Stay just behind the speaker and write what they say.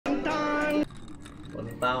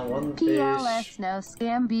Found one PLS fish. no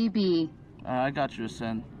scam BB. I got you,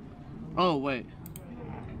 Sen. Oh, wait.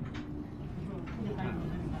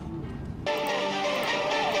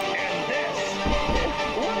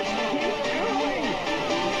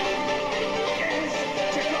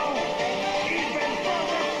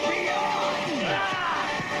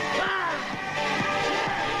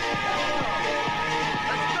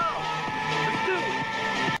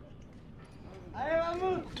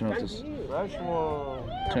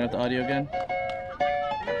 Turn up the audio again.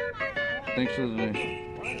 Thanks for the donation.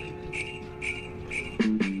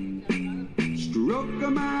 Stroke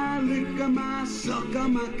my, lick my, suck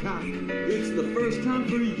my cock. It's the first time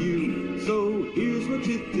for you, so here's what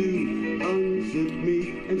you do. Unzip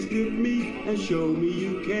me and strip me and show me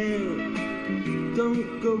you care.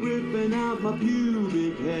 Don't go ripping out my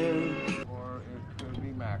pubic hair.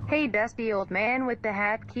 Hey dusty old man with the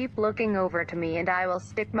hat, keep looking over to me and I will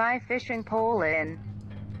stick my fishing pole in.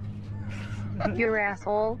 Your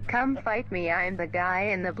asshole, come fight me, I'm the guy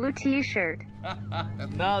in the blue t-shirt.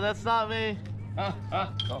 No, that's not me. Damn,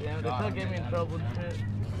 they still get me in trouble and shit.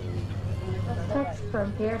 Text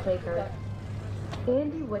from caretaker.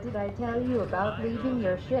 Andy, what did I tell you about leaving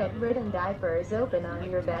your shit-ridden diapers open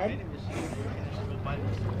on your bed?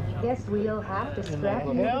 Guess we'll have to strap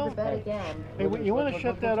you to the bed again. Hey, you want to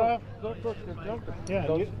shut that off? Yeah,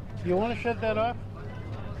 you want to shut that off?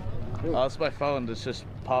 Oh, it's my phone that's just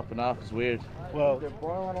popping off. It's weird. Well,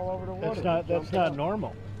 that's not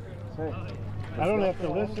normal. I don't have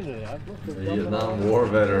to listen to that. Vietnam War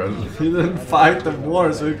veteran. He didn't fight the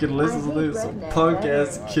war, so he can listen to this. Some punk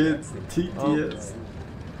ass kids, TTS.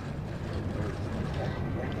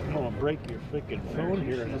 I'm gonna break your freaking phone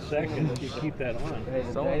here in a second if you keep that on.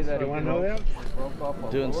 You want to know that?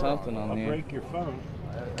 Doing something on I'll here. break your phone.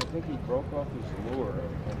 I think he broke off his lure.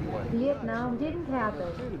 Vietnam didn't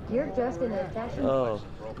happen. You're just an attention. Oh,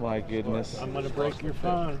 my goodness. I'm gonna break your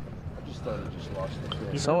phone. I just thought he just lost the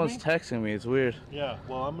fish. Someone's texting me. It's weird. Yeah,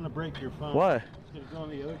 well, I'm gonna break your phone. Why? It's gonna go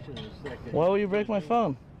in the ocean in a second. Why will you break my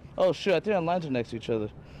phone? Oh, shoot. I think our lines are next to each other.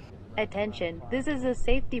 Attention, this is a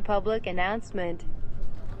safety public announcement.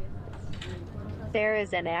 There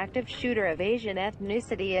is an active shooter of Asian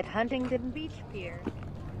ethnicity at Huntington Beach Pier.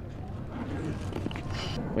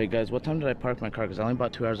 Wait, guys, what time did I park my car? Because I only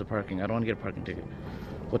bought 2 hours of parking. I don't want to get a parking ticket.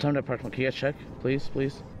 What time did I park my car? Can you guys check? Please,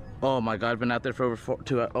 please. Oh my god, I've been out there for over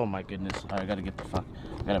 2 hours. Oh my goodness. Alright, I gotta get the fuck.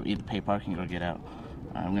 I gotta either pay parking or get out.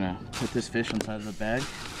 Alright, I'm gonna put this fish inside of the bag.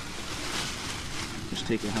 Just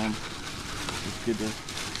take it home.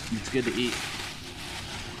 It's good to eat.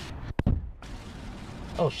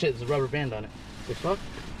 Oh shit, there's a rubber band on it. The fuck?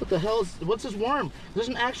 What the hell is, what's this worm? There's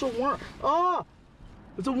an actual worm. Oh!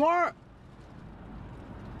 It's a worm!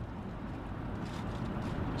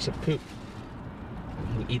 It's a poop.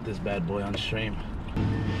 We'll eat this bad boy on stream.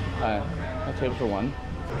 Alright, I'll table for one.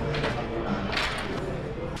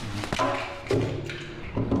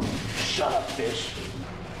 Shut up, fish.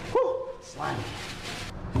 Whew! Slimy.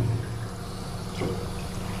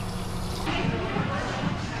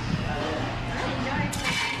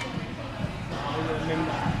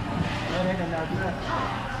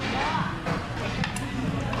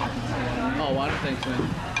 Oh, water tanks, man.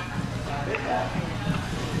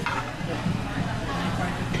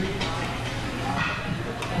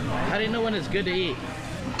 How do you know when it's good to eat?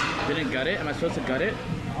 Didn't gut it? Am I supposed to gut it?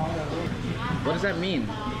 What does that mean?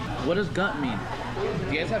 What does gut mean?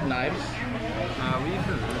 Do you guys have knives? We used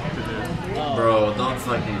to do. Oh. Bro, don't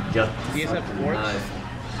fucking gut. Do you guys have forks? Knife.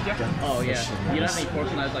 Oh yeah. You don't have any forks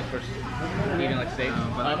and knives like for eating like steak?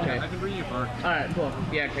 Okay. I can bring you a fork. Alright, cool.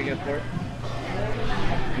 Yeah, can I get a fork?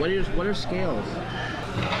 What are scales?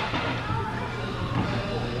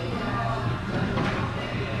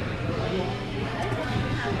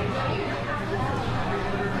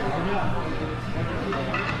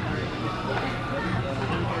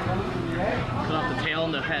 Cut off the tail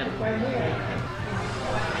and the head.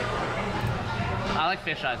 I like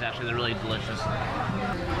fish eyes actually, they're really delicious.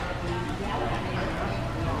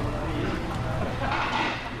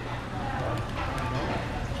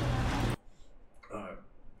 Alright.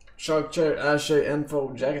 Shark Chair, Ashay,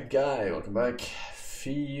 Info, Jacket Guy, welcome back.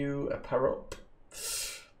 FU Apparel.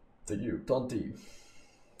 Thank you, Tonti.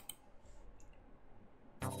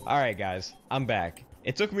 Alright guys, I'm back.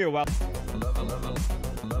 It took me a while.